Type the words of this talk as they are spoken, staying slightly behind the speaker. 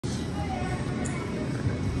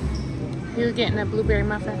You're getting a blueberry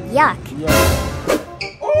muffin? Yuck. Yeah.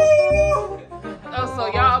 Oh, so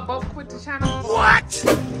y'all both quit the channel? What?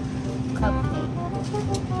 Cupcake.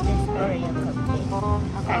 This Oreo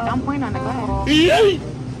cupcake. Okay, don't point on the glass. I want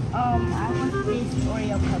this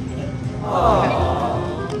Oreo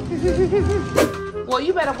cupcake. Well,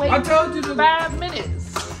 you better wait. I told you to 5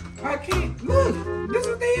 minutes. I can't. Look, this is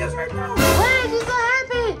what they is right now. Why is this so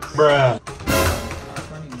happy? Bruh.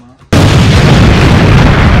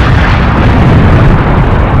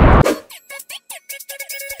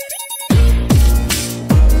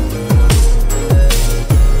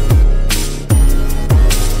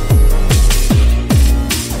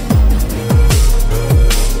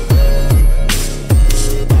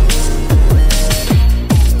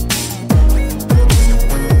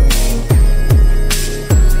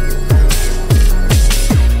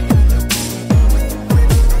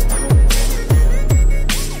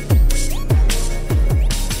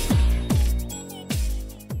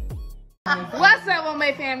 What's up, One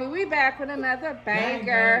family? We back with another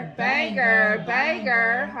banger.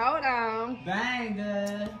 Hold on.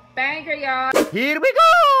 Banger, y'all. Here we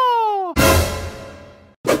go.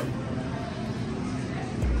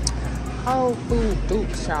 Whole food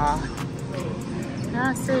dupes, y'all.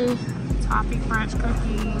 Y'all see toffee crunch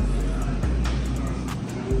cookies,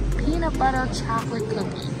 peanut butter chocolate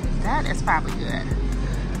cookie. That is probably good.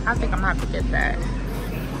 I think I'm gonna have to get that.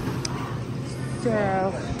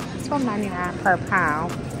 So it's $1.99 per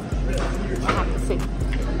pound. I'll have to see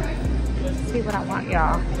what I want,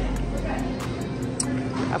 y'all.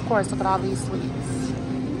 Of course, look at all these sweets.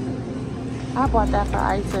 I bought that for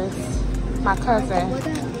Isis, my cousin,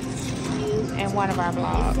 and one of our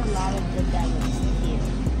vlogs.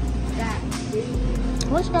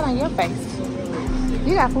 What you got on your face?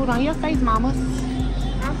 You got food on your face, mamas.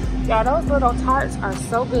 Y'all, those little tarts are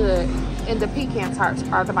so good. And the pecan tarts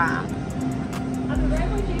are the bomb.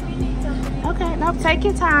 Okay, nope, take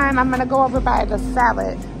your time. I'm gonna go over by the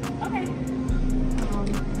salad. Okay.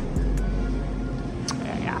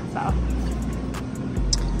 Yeah, so.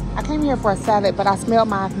 I came here for a salad, but I smelled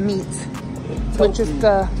my meat, which is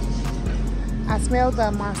I smelled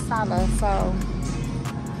the marsala, so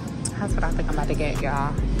that's what I think I'm about to get,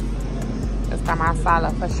 y'all. It's the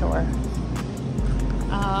marsala for sure.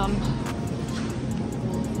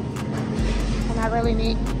 And I really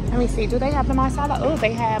need, let me see, do they have the marsala? Oh,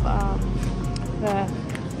 they have the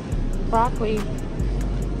broccoli.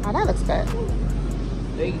 Oh, that looks good.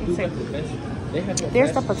 They do have the best. They have the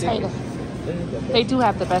There's the best potato. chicken. They do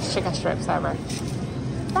have the best chicken strips ever.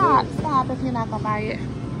 Stop if you're not gonna buy it.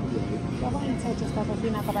 Yeah, why don't you take your stuff if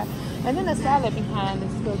you're not gonna buy it? And then the salad behind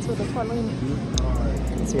is good too, the tortellini.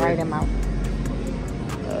 It's right in my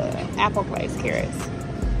apple glazed carrots.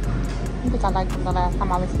 I think I liked them the last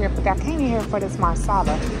time I was here, but I came here for this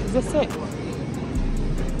marsala. Is this it?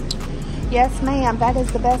 Yes, ma'am. That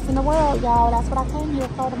is the best in the world, y'all. That's what I came here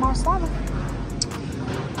for, the marsala.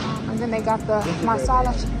 And then they got the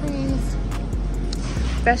marsala cheese,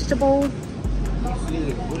 vegetable.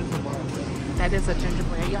 That is a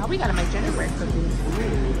gingerbread, y'all. We gotta make gingerbread cookies.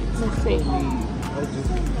 Let's see.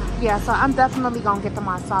 Yeah, so I'm definitely gonna get the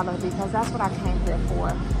marsala because that's what I came here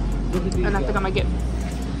for. And I think I'm gonna get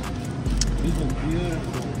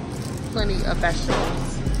plenty of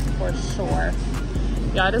vegetables for sure.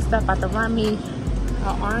 Y'all, this stuff about to run me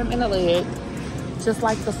an arm and a leg, just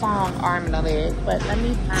like the song Arm and a Leg. But let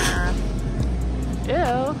me find,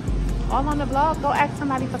 ew, all on the blog. Go ask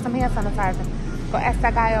somebody for some hand sanitizer. Go ask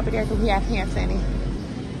that guy over there, do he have hand sanitizer?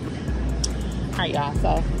 All right, y'all,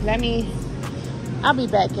 so I'll be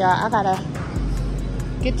back, y'all. I gotta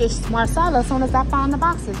get this marsala as soon as I find the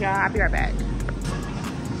boxes, y'all. I'll be right back.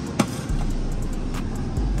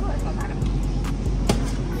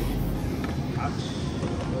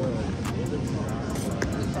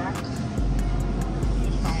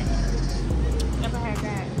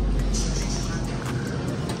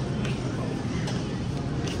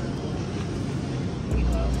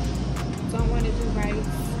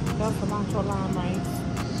 Lime rice.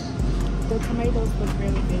 The tomatoes look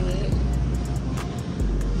really good.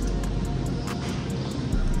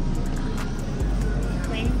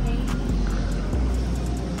 Green beans.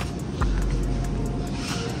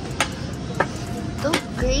 Those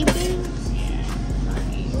green beans?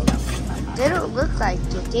 They don't look like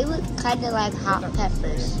it. They look kind of like hot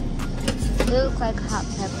peppers. They look like hot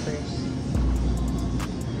peppers.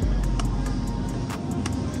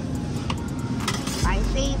 My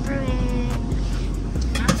favorite.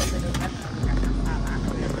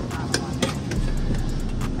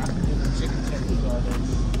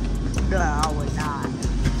 No, I would not.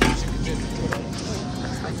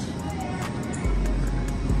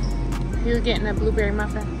 You You're getting a blueberry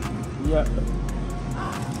muffin? Yep.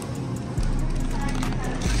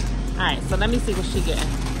 Alright, so let me see what she getting.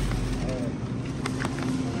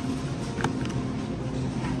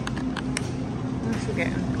 What's she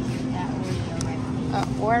getting?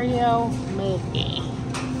 Oreo muffin.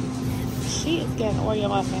 She is getting Oreo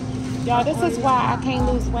muffin. Y'all, this is why I can't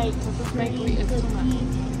lose weight, because this bakery is too much.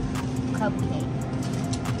 Cupcake.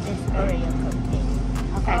 This Oreo cupcake.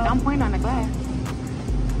 Okay, don't point on the glass.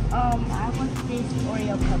 I want this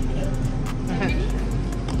Oreo cupcake.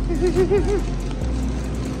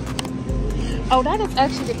 Oh, that is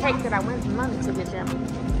actually the cake that I went to money to get Jim.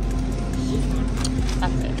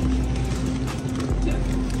 That's it.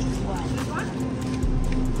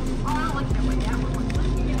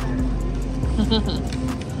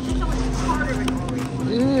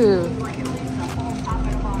 Ew.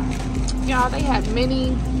 Y'all, they have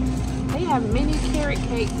mini carrot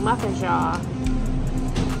cake muffins, y'all.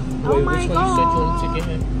 Oh my god. You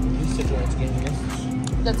said you wanted to get this?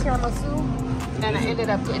 The tiramisu, and I ended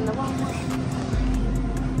up getting the wrong one.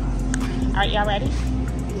 Alright, y'all ready?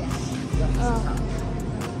 Yes.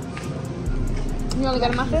 You only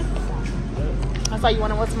got a muffin? I thought you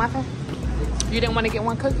wanted what's muffin? You didn't want to get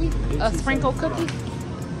one cookie? A sprinkled cookie?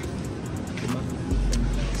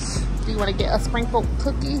 Do you want to get a sprinkled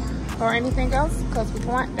cookie or anything else? Because we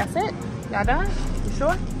want, that's it. Y'all done? You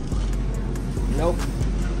sure? Nope.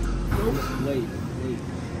 Wait.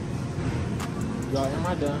 Y'all, am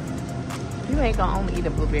I done? You ain't gonna only eat a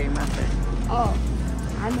blueberry muffin. Oh,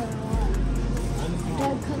 I know one.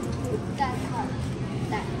 That cookie,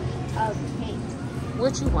 that cake.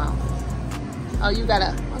 What you want? Oh, you got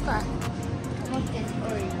a, okay. I want this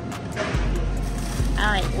Oreo.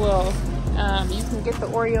 Alright, well, you can get the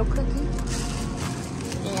Oreo cookie.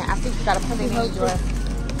 And I think you gotta put it in your,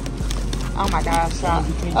 oh my gosh, y'all.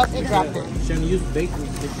 Oh, you dropped it. Shouldn't use bakery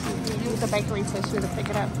tissue. Use the bakery tissue to pick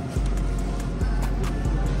it up.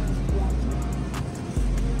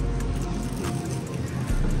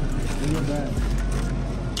 In your bag.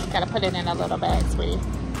 Gotta put it in a little bag, sweetie.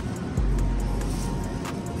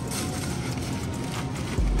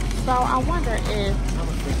 So I wonder if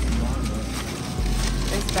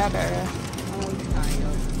it's better.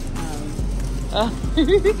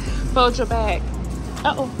 Fold your bag.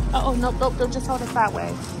 Uh-oh, nope, just hold it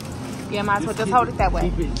sideways. Yeah, might as well just hold it that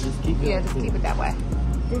way. Just keep it. Yeah, just keep it that way.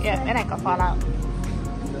 Yeah, it ain't gonna fall out.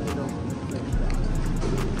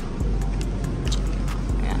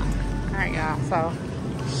 Yeah. Alright, y'all, so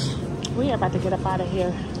we are about to get up out of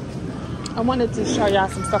here. I wanted to show y'all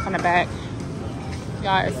some stuff in the back.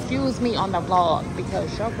 Y'all, excuse me on the vlog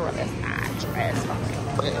because your girl is not dressed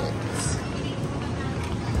for it.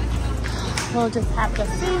 We'll just have to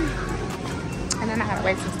see. And then I gotta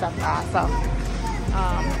wait some stuff, y'all. So,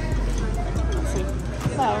 let's see.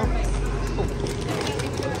 So,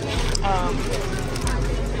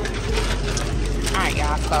 alright,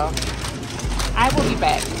 y'all. So, I will be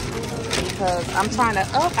back because I'm trying to.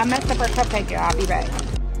 Oh, I messed up her cupcake, y'all. I'll be back.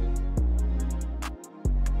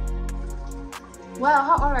 Well,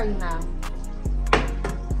 how old are you now?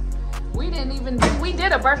 We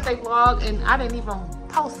did a birthday vlog and I didn't even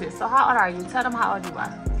post it. So how old are you? Tell them how old you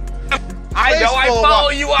are. I know, I follow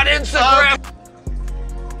you on Instagram.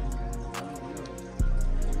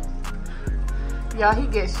 Y'all, he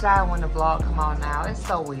gets shy when the vlog come on now. It's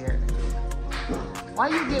so weird. Why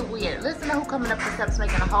you get weird? Listen to who coming up the steps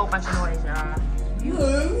making a whole bunch of noise, y'all.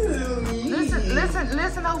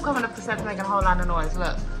 Listen to who coming up the steps making a whole lot of noise.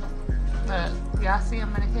 Look. Y'all see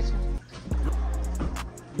him in the kitchen?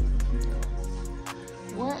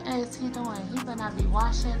 What is he doing? He better not be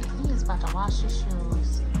washing. He is about to wash his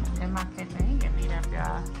shoes in my kitchen. He get beat up,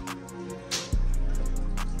 y'all.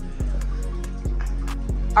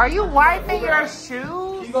 Are you wiping your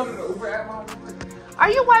shoes? You go to the Uber app, Mom? Are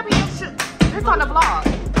you wiping your shoes? It's on the vlog.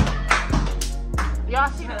 Y'all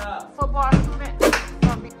see the football student?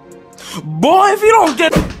 Boy, if you don't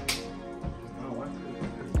get...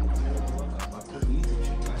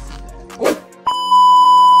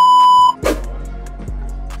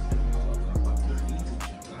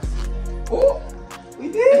 Oh, we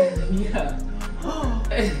did? Yeah.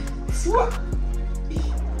 What?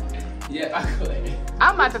 Yeah, I could.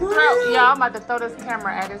 I'm about to throw this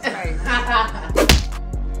camera at his face.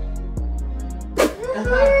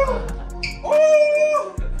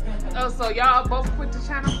 Oh, so y'all both quit the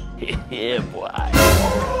channel? Yeah, boy.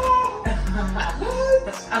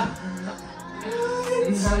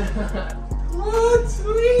 What?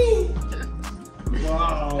 Sweet.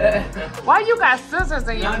 Wow. Why you got scissors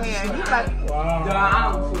in your hand? You like, Wow.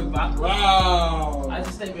 I don't quit back. Wow. I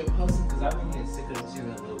just ain't been posting because I've been getting sick of the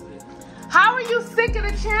channel a little bit. How are you sick of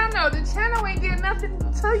the channel? The channel ain't getting nothing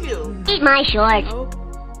to you. Eat my shorts. Oh.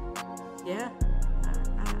 Yeah.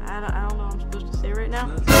 I don't know what I'm supposed to say right now.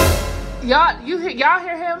 Y'all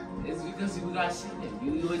hear him? It's because we got shit in.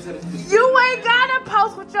 You ain't gotta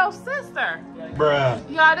post with your sister. Bruh.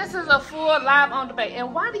 Y'all, this is a full live on debate.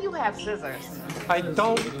 And why do you have scissors? I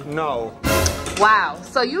don't know. Wow.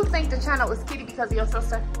 So you think the channel is kitty because of your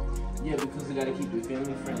sister? Yeah, because we gotta keep it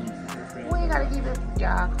family friendly. We ain't gotta keep it.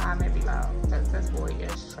 Y'all comment below. This boy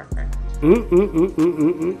is tripping.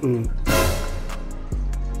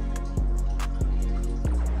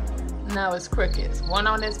 No, it's crickets. One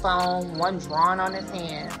on his phone, one drawn on his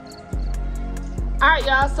hand. All right,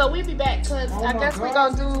 y'all. So we be back because I guess we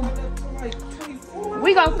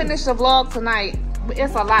gonna finish the vlog tonight.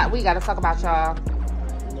 It's a lot we gotta talk about, y'all.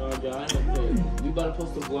 No, y'all, I ain't okay. We about to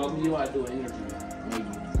post a vlog. You want to do an interview?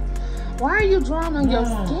 Maybe. Why are you drawing on your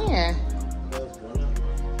skin?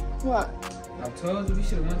 What? I told you we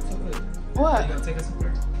should have went to it. What? You gonna take us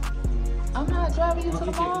somewhere? I'm not driving you to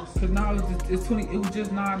the mall. Cause now it's 20. It was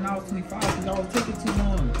just now it's 25. Cause y'all was taking too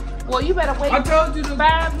long. Well, you better wait. I told you to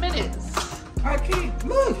 5 minutes. I can't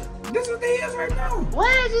look. This is what they is right now.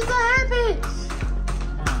 What just happened?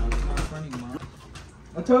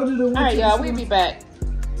 I told you to. All right, y'all. We be back.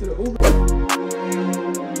 To the Uber.